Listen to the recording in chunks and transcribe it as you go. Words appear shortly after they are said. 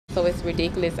So it's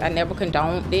ridiculous. I never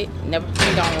condoned it, never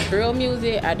condoned drill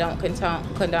music. I don't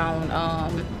condone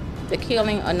the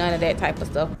killing or none of that type of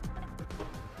stuff.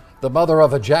 The mother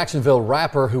of a Jacksonville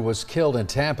rapper who was killed in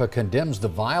Tampa condemns the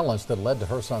violence that led to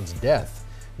her son's death.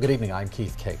 Good evening, I'm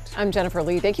Keith Cate. I'm Jennifer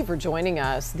Lee. Thank you for joining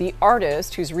us. The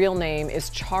artist, whose real name is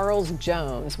Charles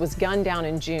Jones, was gunned down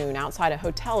in June outside a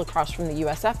hotel across from the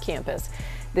USF campus.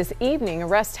 This evening,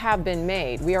 arrests have been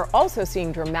made. We are also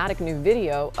seeing dramatic new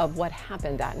video of what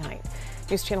happened that night.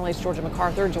 News Channel 8's Georgia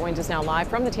MacArthur joins us now live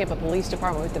from the Tampa Police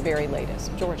Department with the very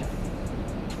latest. Georgia.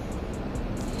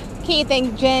 Keith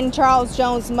and Jen, Charles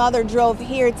Jones' mother drove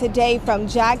here today from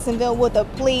Jacksonville with a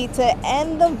plea to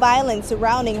end the violence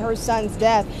surrounding her son's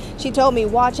death. She told me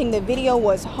watching the video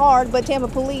was hard, but Tampa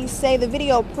police say the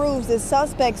video proves the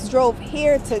suspects drove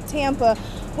here to Tampa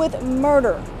with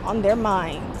murder on their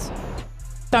minds.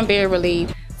 I'm very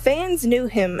relieved. Fans knew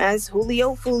him as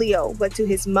Julio Foolio, but to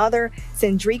his mother,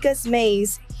 Cendricus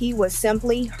Mays, he was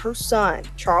simply her son,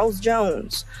 Charles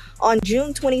Jones. On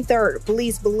June 23rd,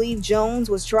 police believe Jones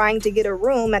was trying to get a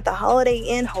room at the Holiday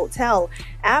Inn Hotel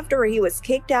after he was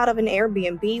kicked out of an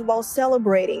Airbnb while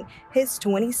celebrating his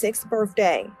 26th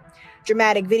birthday.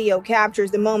 Dramatic video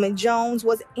captures the moment Jones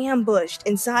was ambushed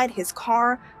inside his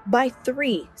car by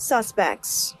 3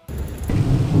 suspects.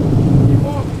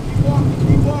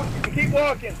 Keep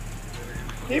walking.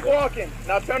 Keep walking.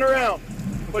 Now turn around.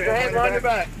 Put your hands behind your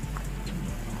back.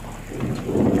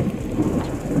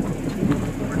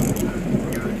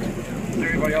 Is there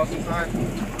anybody else inside?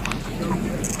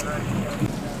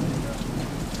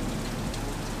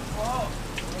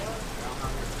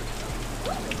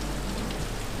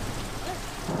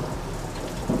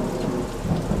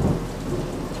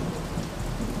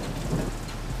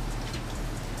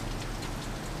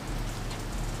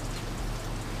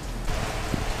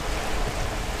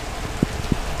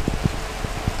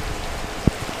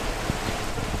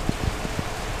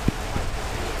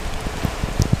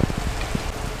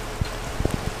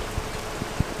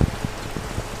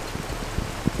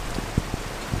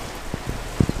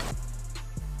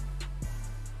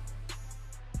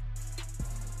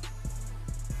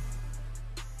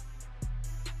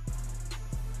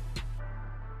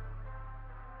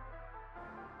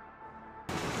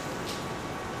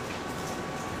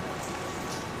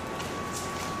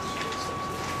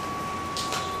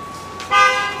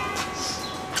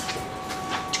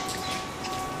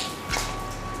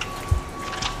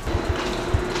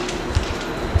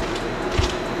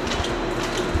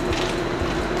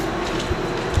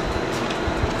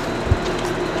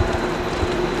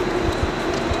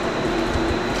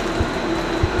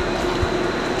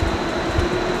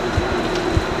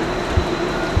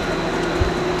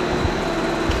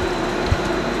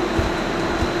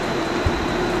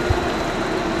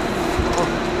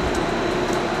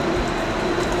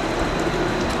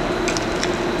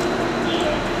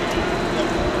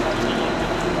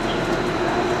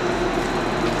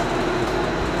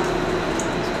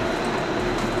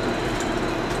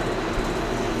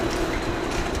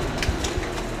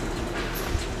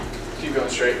 Keep going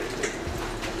straight.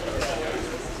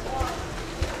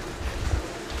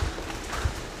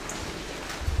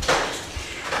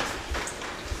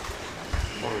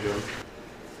 What are we doing?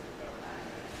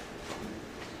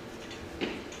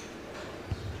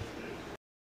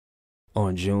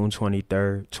 On June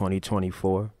 23,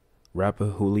 2024, rapper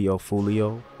Julio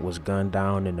Foolio was gunned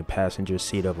down in the passenger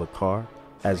seat of a car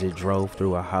as it drove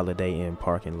through a Holiday Inn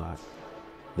parking lot.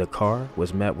 The car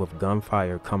was met with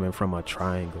gunfire coming from a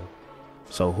triangle,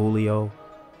 so Julio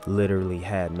literally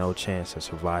had no chance of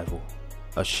survival.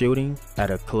 A shooting at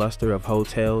a cluster of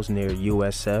hotels near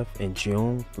USF in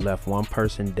June left 1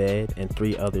 person dead and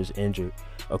 3 others injured,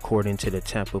 according to the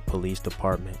Tampa Police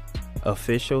Department.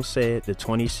 Officials said the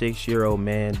 26-year-old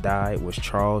man died was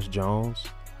Charles Jones,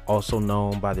 also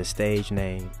known by the stage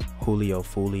name Julio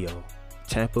Foolio.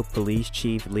 Tampa Police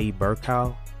Chief Lee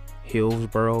Burkow,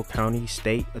 Hillsborough County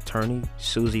State Attorney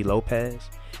Susie Lopez,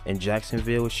 and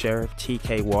Jacksonville Sheriff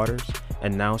T.K. Waters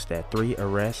announced that 3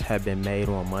 arrests had been made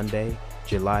on Monday,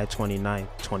 July 29,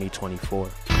 2024.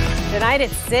 Tonight at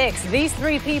 6, these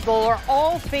 3 people are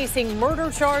all facing murder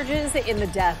charges in the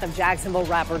death of Jacksonville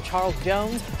rapper Charles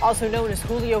Jones, also known as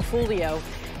Julio Foolio.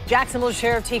 Jacksonville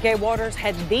Sheriff T.K. Waters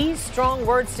had these strong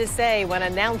words to say when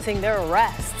announcing their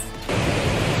arrests.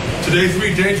 Today,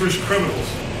 3 dangerous criminals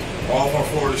are off our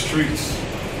Florida streets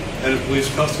and in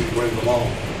police custody waiting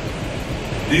alone.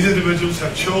 These individuals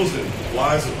have chosen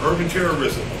lives of urban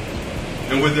terrorism,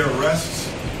 and with their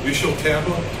arrests, we show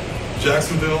Tampa,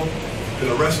 Jacksonville, and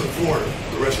the rest of Florida,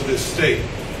 the rest of this state,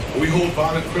 and we hold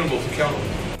violent criminals accountable.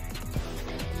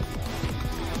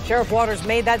 Sheriff Waters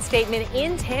made that statement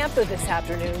in Tampa this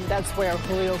afternoon. That's where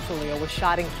Julio Foolio was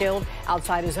shot and killed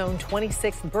outside his own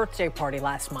 26th birthday party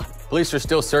last month. Police are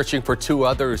still searching for 2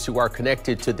 others who are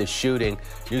connected to the shooting.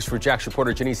 News4Jax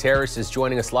reporter Janice Harris is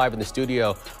joining us live in the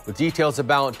studio with details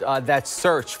about that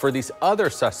search for these other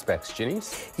suspects.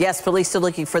 Janice? Yes, police still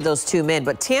looking for those 2 men,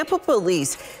 but Tampa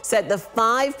police said the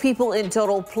 5 people in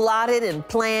total plotted and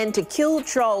planned to kill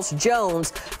Charles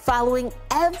Jones following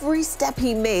every step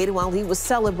he made while he was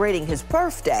celebrating his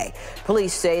birthday.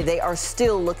 Police say they are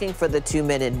still looking for the 2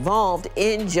 men involved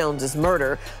in Jones's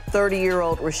murder,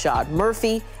 30-year-old Rashad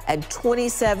Murphy and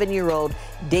 27-year-old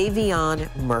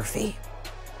Davion Murphy.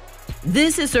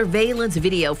 This is surveillance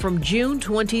video from June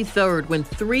 23rd when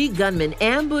 3 gunmen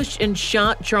ambushed and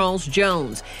shot Charles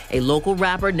Jones, a local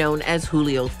rapper known as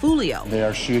Julio Foolio. They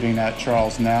are shooting at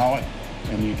Charles now,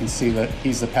 and you can see that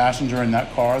he's the passenger in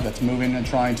that car that's moving and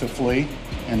trying to flee.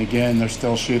 And again, they're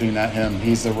still shooting at him.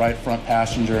 He's the right front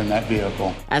passenger in that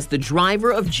vehicle. As the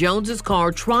driver of Jones's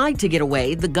car tried to get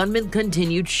away, the gunman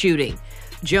continued shooting.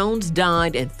 Jones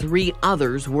died and 3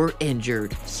 others were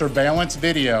injured. Surveillance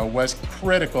video was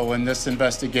critical in this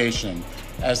investigation,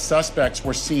 as suspects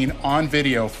were seen on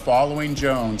video following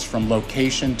Jones from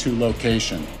location to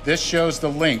location. This shows the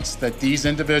lengths that these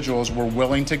individuals were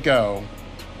willing to go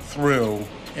through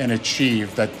and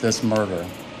achieve that this murder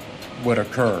would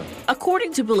occur.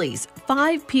 According to police,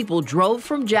 5 people drove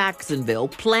from Jacksonville,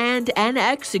 planned and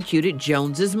executed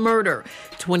Jones's murder.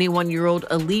 21-year-old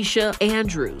Alicia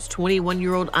Andrews,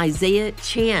 21-year-old Isaiah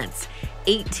Chance,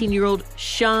 18-year-old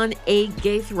Sean A.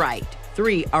 Gaithright.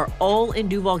 3 are all in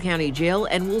Duval County Jail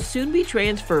and will soon be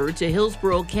transferred to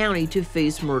Hillsborough County to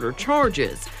face murder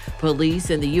charges. Police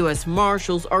and the U.S.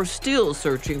 Marshals are still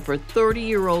searching for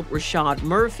 30-year-old Rashad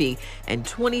Murphy and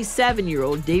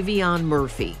 27-year-old Davion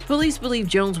Murphy. Police believe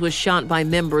Jones was shot by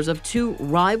members of 2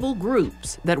 rival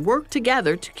groups that worked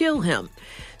together to kill him.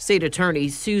 State Attorney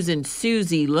Susan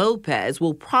Susie Lopez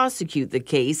will prosecute the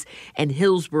case in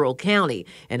Hillsborough County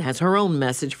and has her own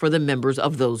message for the members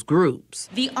of those groups.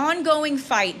 The ongoing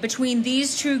fight between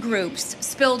these 2 groups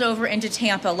spilled over into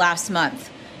Tampa last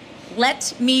month.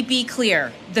 Let me be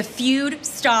clear, the feud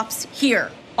stops here.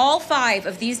 All 5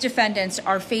 of these defendants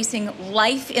are facing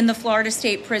life in the Florida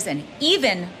State Prison,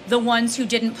 even the ones who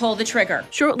didn't pull the trigger.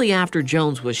 Shortly after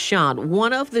Jones was shot,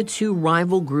 one of the 2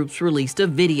 rival groups released a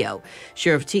video.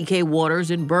 Sheriff T.K.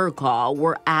 Waters and Burkaw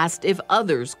were asked if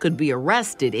others could be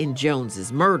arrested in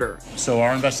Jones's murder. So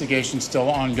our investigation's still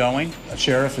ongoing.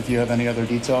 Sheriff, if you have any other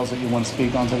details that you want to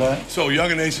speak onto that? So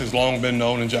Young and Ace has long been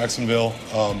known in Jacksonville.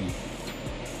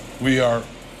 We are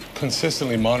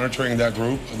consistently monitoring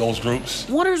those groups.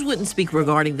 Waters wouldn't speak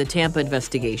regarding the Tampa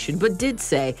investigation, but did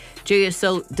say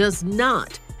JSO does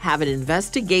not have an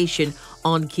investigation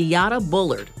on Kiata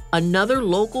Bullard, another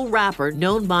local rapper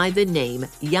known by the name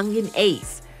Young and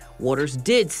Ace. Waters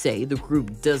did say the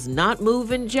group does not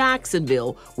move in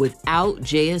Jacksonville without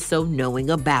JSO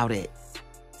knowing about it.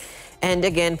 And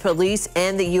again, police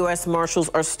and the U.S. Marshals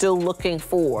are still looking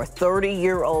for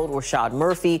 30-year-old Rashad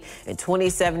Murphy and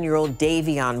 27-year-old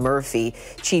Davion Murphy.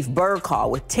 Chief Burkaw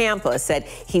with Tampa said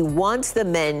he wants the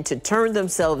men to turn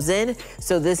themselves in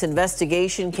so this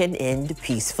investigation can end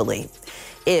peacefully.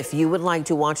 If you would like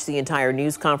to watch the entire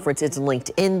news conference, it's linked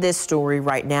in this story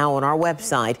right now on our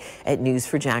website at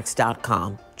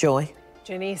news4jax.com. Joy?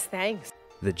 Janice, thanks.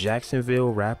 The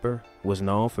Jacksonville rapper was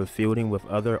known for feuding with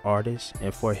other artists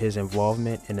and for his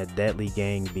involvement in a deadly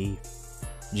gang beef.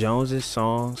 Jones's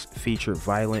songs featured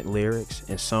violent lyrics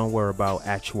and some were about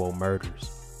actual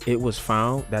murders. It was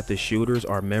found that the shooters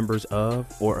are members of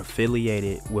or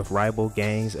affiliated with rival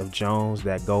gangs of Jones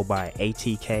that go by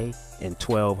ATK and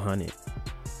 1200.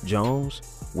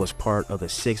 Jones was part of the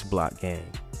 6 Block gang.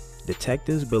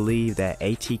 Detectives believe that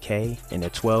ATK and the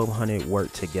 1200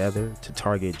 worked together to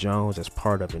target Jones as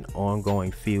part of an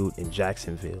ongoing feud in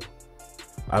Jacksonville.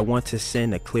 I want to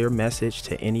send a clear message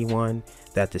to anyone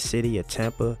that the city of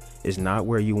Tampa is not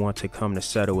where you want to come to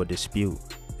settle a dispute,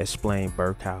 explained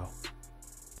Burkow.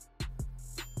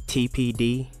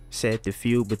 TPD said the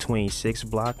feud between 6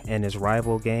 Block and his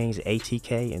rival gangs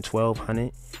ATK and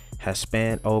 1200 has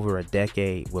spanned over a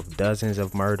decade with dozens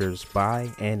of murders by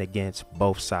and against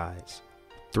both sides.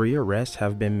 3 arrests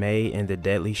have been made in the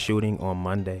deadly shooting on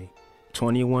Monday.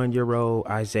 21-year-old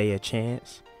Isaiah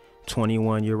Chance,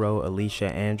 21-year-old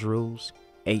Alicia Andrews,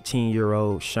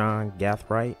 18-year-old Sean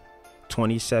Gaithright,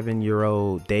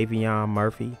 27-year-old Davion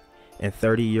Murphy, and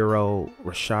 30-year-old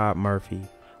Rashad Murphy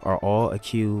are all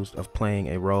accused of playing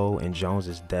a role in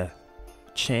Jones's death.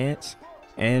 Chance,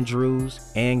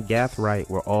 Andrews, and Gaithright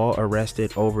were all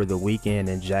arrested over the weekend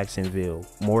in Jacksonville,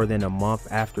 more than a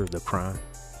month after the crime.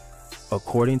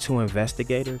 According to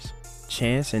investigators,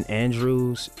 Chance and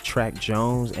Andrews tracked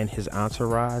Jones and his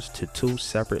entourage to 2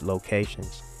 separate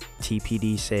locations.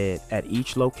 TPD said at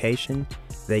each location,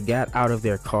 they got out of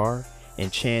their car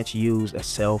and Chance used a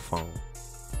cell phone.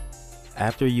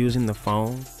 After using the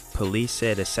phone, police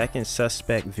said a second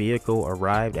suspect vehicle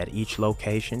arrived at each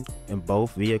location, and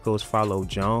both vehicles followed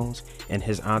Jones and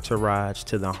his entourage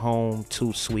to the Home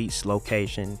 2 Suites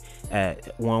location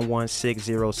at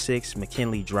 11606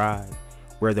 McKinley Drive,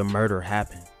 where the murder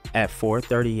happened. At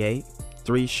 4:38,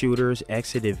 3 shooters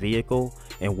exited vehicle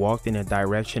and walked in the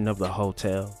direction of the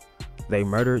hotel. They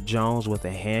murdered Jones with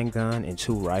a handgun and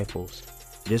 2 rifles.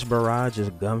 This barrage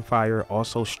of gunfire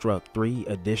also struck 3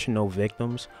 additional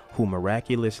victims who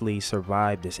miraculously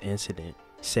survived this incident,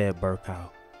 said Burkow.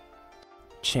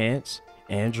 Chance,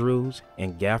 Andrews,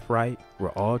 and Gaffright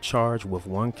were all charged with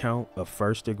 1 count of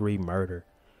first-degree murder,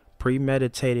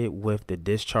 premeditated with the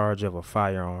discharge of a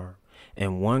firearm,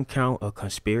 and 1 count of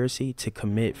conspiracy to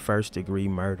commit first-degree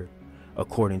murder,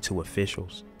 according to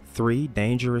officials. 3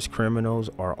 dangerous criminals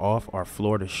are off our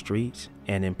Florida streets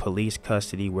and in police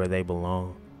custody where they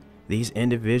belong. These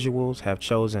individuals have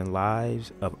chosen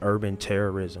lives of urban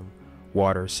terrorism,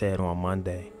 Waters said on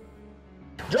Monday.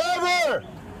 Driver!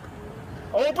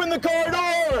 Open the car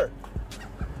door!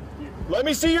 Let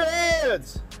me see your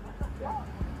hands!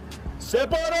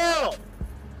 Step on out!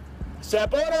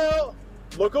 Step on out!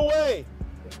 Look away!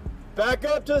 Back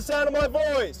up to the sound of my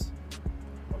voice!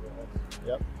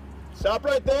 Yep. Stop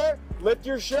right there. Lift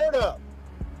your shirt up.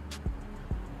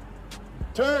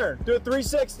 Turn. Do a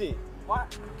 360.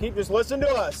 What? Just listen to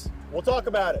us. We'll talk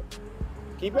about it.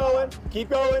 Keep going. Keep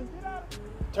going.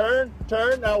 Turn.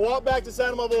 Turn. Now walk back to the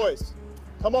sound of my voice.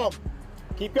 Come on.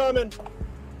 Keep coming.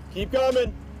 Keep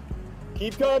coming.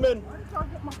 Keep coming.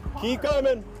 Keep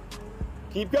coming.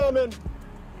 Keep coming.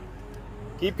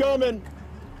 Keep coming.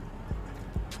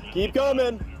 Keep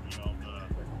coming.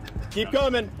 Keep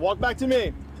coming. Walk back to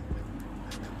me.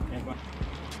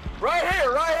 Right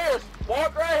here, right here.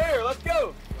 Walk right here. Let's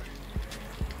go.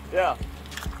 Yeah.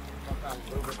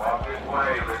 Walk this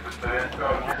way. Listen to the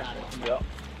instructions. Yep.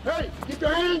 Hey, get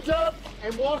your hands up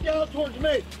and walk out towards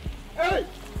me. Hey,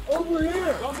 over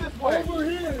here. Come this way. Over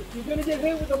here. You're going to get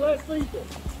hit with the less lethal.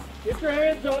 Get your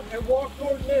hands up and walk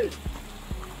towards me.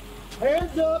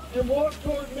 Hands up and walk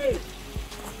towards me.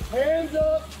 Hands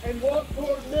up and walk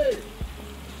towards me.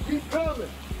 Keep coming.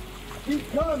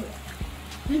 Keep coming.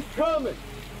 Keep coming.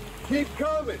 Keep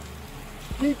coming.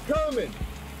 Keep coming.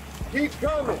 Keep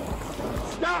coming.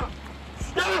 Stop.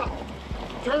 Stop.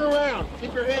 Turn around.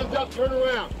 Keep your hands up. Turn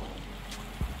around.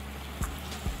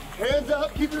 Hands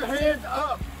up. Keep your hands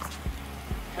up.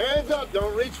 Hands up.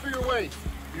 Don't reach for your waist.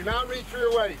 Do not reach for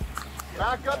your waist.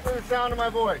 Back up to the sound of my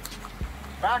voice.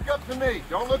 Back up to me.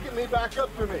 Don't look at me. Back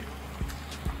up to me.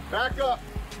 Back up.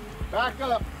 Back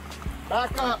up.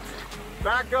 Back up.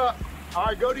 Back up. All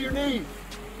right, go to your knees.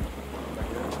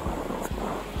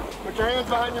 Put your hands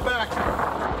behind your back.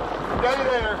 Stay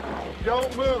there.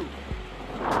 Don't move.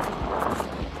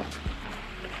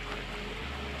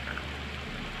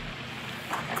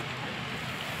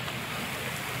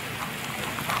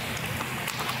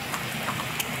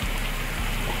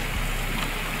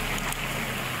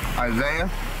 Isaiah?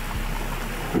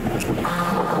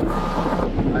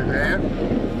 Isaiah?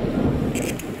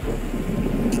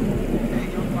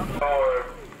 Forward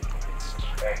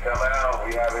and come out.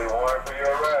 We have a warrant for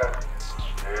your arrest.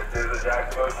 This is the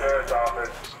Jacksonville Sheriff's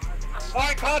Office. All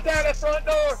right, contact the front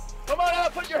door. Come on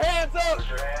out. Put your hands up. Put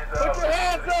your hands up. Put your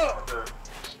hands up.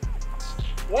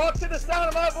 Walk to the sound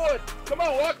of my voice. Come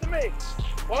on, walk to me.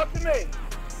 Walk to me.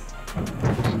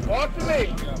 Walk to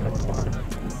me.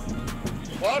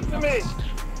 Walk to me.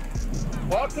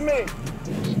 Walk to me.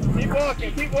 Keep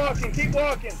walking, keep walking, keep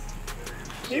walking.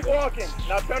 Keep walking.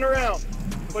 Now turn around.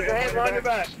 Put your hands behind your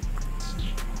back.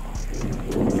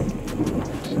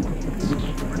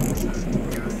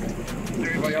 Is there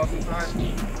anybody else inside?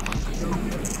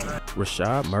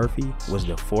 Rashad Murphy was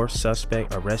the 4th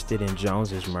suspect arrested in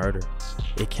Jones's murder.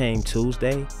 It came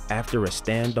Tuesday after a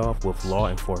standoff with law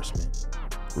enforcement.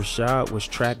 Rashad was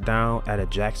tracked down at a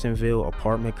Jacksonville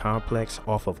apartment complex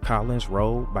off of Collins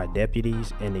Road by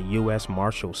deputies in the U.S.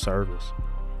 Marshal Service.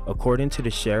 According to the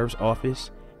sheriff's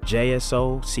office,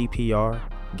 JSO, CPR,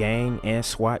 gang, and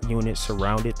SWAT units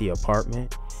surrounded the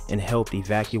apartment and helped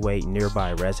evacuate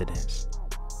nearby residents.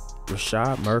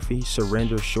 Rashad Murphy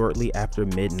surrendered shortly after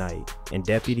midnight, and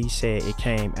deputies said it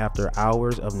came after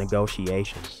hours of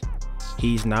negotiations.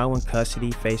 He's now in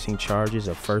custody facing charges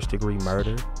of first-degree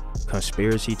murder,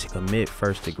 conspiracy to commit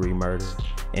first-degree murder,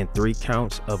 and 3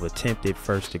 counts of attempted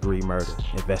first-degree murder,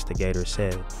 investigators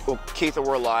said. Well, Keith,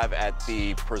 we're live at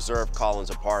the Preserve Collins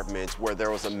apartments where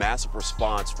there was a massive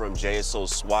response from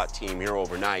JSO's SWAT team here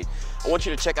overnight. I want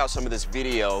you to check out some of this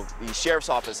video. The sheriff's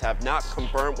office have not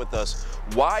confirmed with us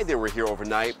why they were here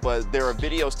overnight, but there are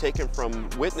videos taken from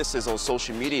witnesses on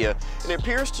social media, and it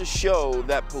appears to show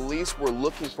that police were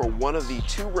looking for one of the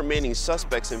 2 remaining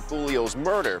suspects in Foolio's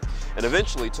murder and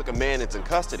eventually took a man into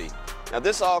custody. Now,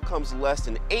 this all comes less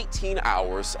than 18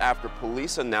 hours after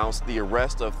police announced the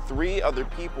arrest of 3 other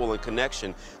people in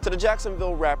connection to the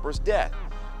Jacksonville rapper's death.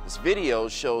 This video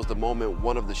shows the moment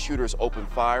one of the shooters opened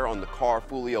fire on the car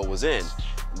Foolio was in.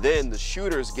 Then the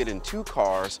shooters get in 2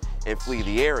 cars and flee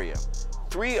the area.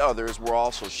 3 others were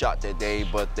also shot that day,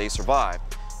 but they survived.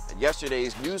 At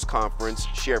yesterday's news conference,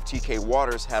 Sheriff T.K.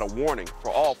 Waters had a warning for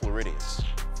all Floridians.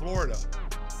 Florida,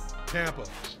 Tampa,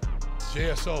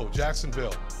 JSO,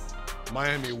 Jacksonville,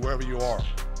 Miami, wherever you are,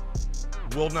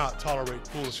 will not tolerate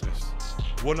foolishness,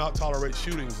 will not tolerate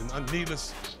shootings and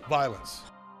needless violence.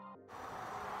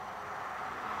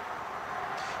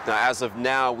 Now, as of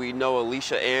now, we know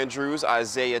Alicia Andrews,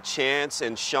 Isaiah Chance,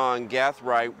 and Sean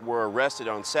Gathright were arrested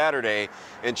on Saturday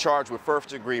and charged with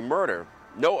first-degree murder.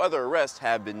 No other arrests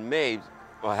have been made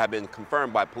or have been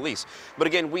confirmed by police. But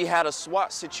again, we had a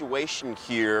SWAT situation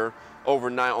here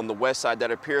overnight on the west side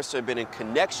that appears to have been in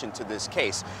connection to this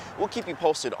case. We'll keep you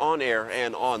posted on air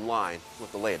and online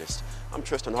with the latest. I'm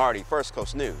Tristan Hardy, First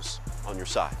Coast News, on your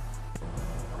side.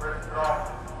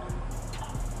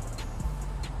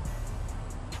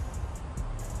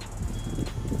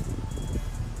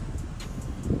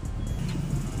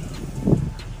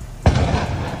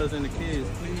 And the kids,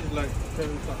 please, like, tell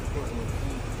them something.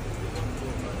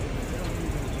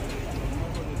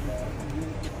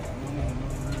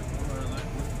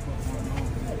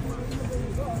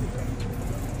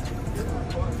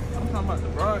 I'm talking about the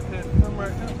broadcast come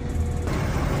right now.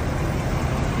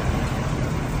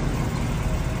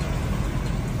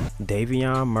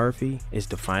 Davion Murphy is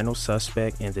the final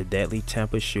suspect in the deadly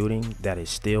Tampa shooting that is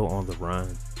still on the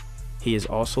run. He is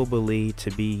also believed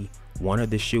to be one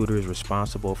of the shooters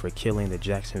responsible for killing the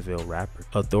Jacksonville rapper.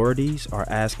 Authorities are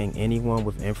asking anyone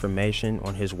with information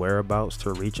on his whereabouts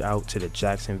to reach out to the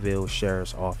Jacksonville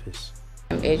Sheriff's Office.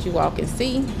 As you all can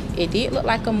see, it did look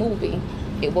like a movie.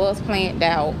 It was planned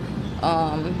out,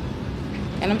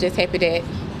 and I'm just happy that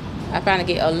I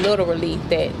finally get a little relief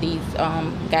that these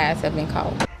guys have been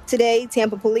caught. Today,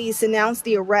 Tampa police announced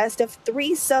the arrest of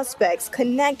 3 suspects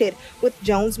connected with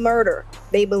Jones' murder.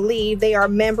 They believe they are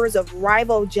members of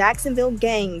rival Jacksonville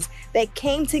gangs that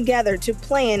came together to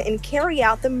plan and carry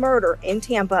out the murder in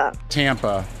Tampa.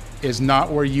 Tampa is not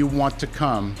where you want to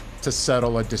come to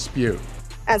settle a dispute.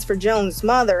 As for Jones'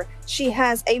 mother, she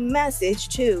has a message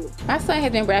too. My son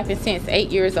has been rapping since 8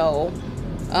 years old.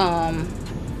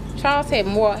 Charles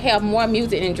have more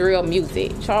music than drill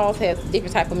music. Charles has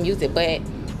different type of music, but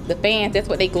the fans, that's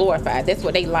what they glorify. That's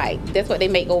what they like. That's what they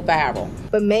make go viral.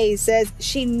 But Mays says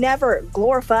she never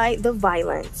glorified the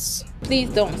violence. Please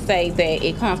don't say that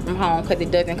it comes from home, because it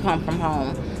doesn't come from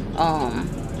home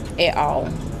at all.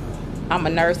 I'm a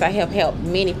nurse. I have helped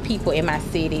many people in my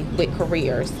city with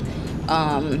careers.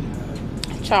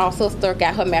 Charles' sister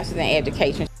got her master's in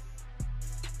education.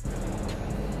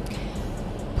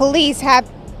 Police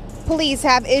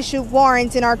have issued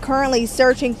warrants and are currently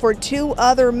searching for 2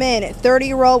 other men,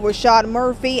 30-year-old Rashad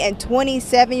Murphy and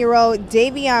 27-year-old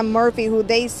Davion Murphy, who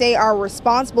they say are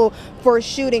responsible for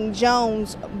shooting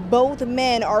Jones. Both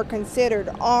men are considered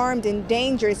armed and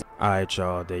dangerous. All right,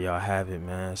 y'all, there y'all have it,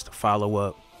 man. It's the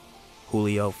follow-up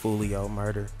Julio Foolio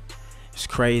murder. It's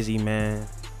crazy, man.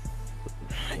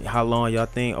 How long y'all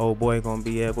think old boy gonna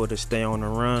be able to stay on the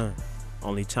run?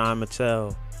 Only time will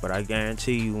tell. But I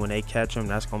guarantee you, when they catch him,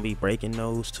 that's gonna be breaking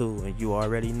news too. And you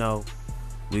already know,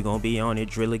 we gonna be on it,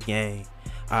 Driller Gang.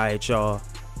 All right, y'all.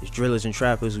 It's drillers and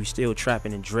trappers. We still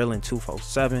trapping and drilling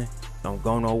 247. Don't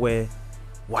go nowhere.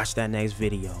 Watch that next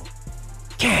video.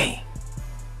 Gang.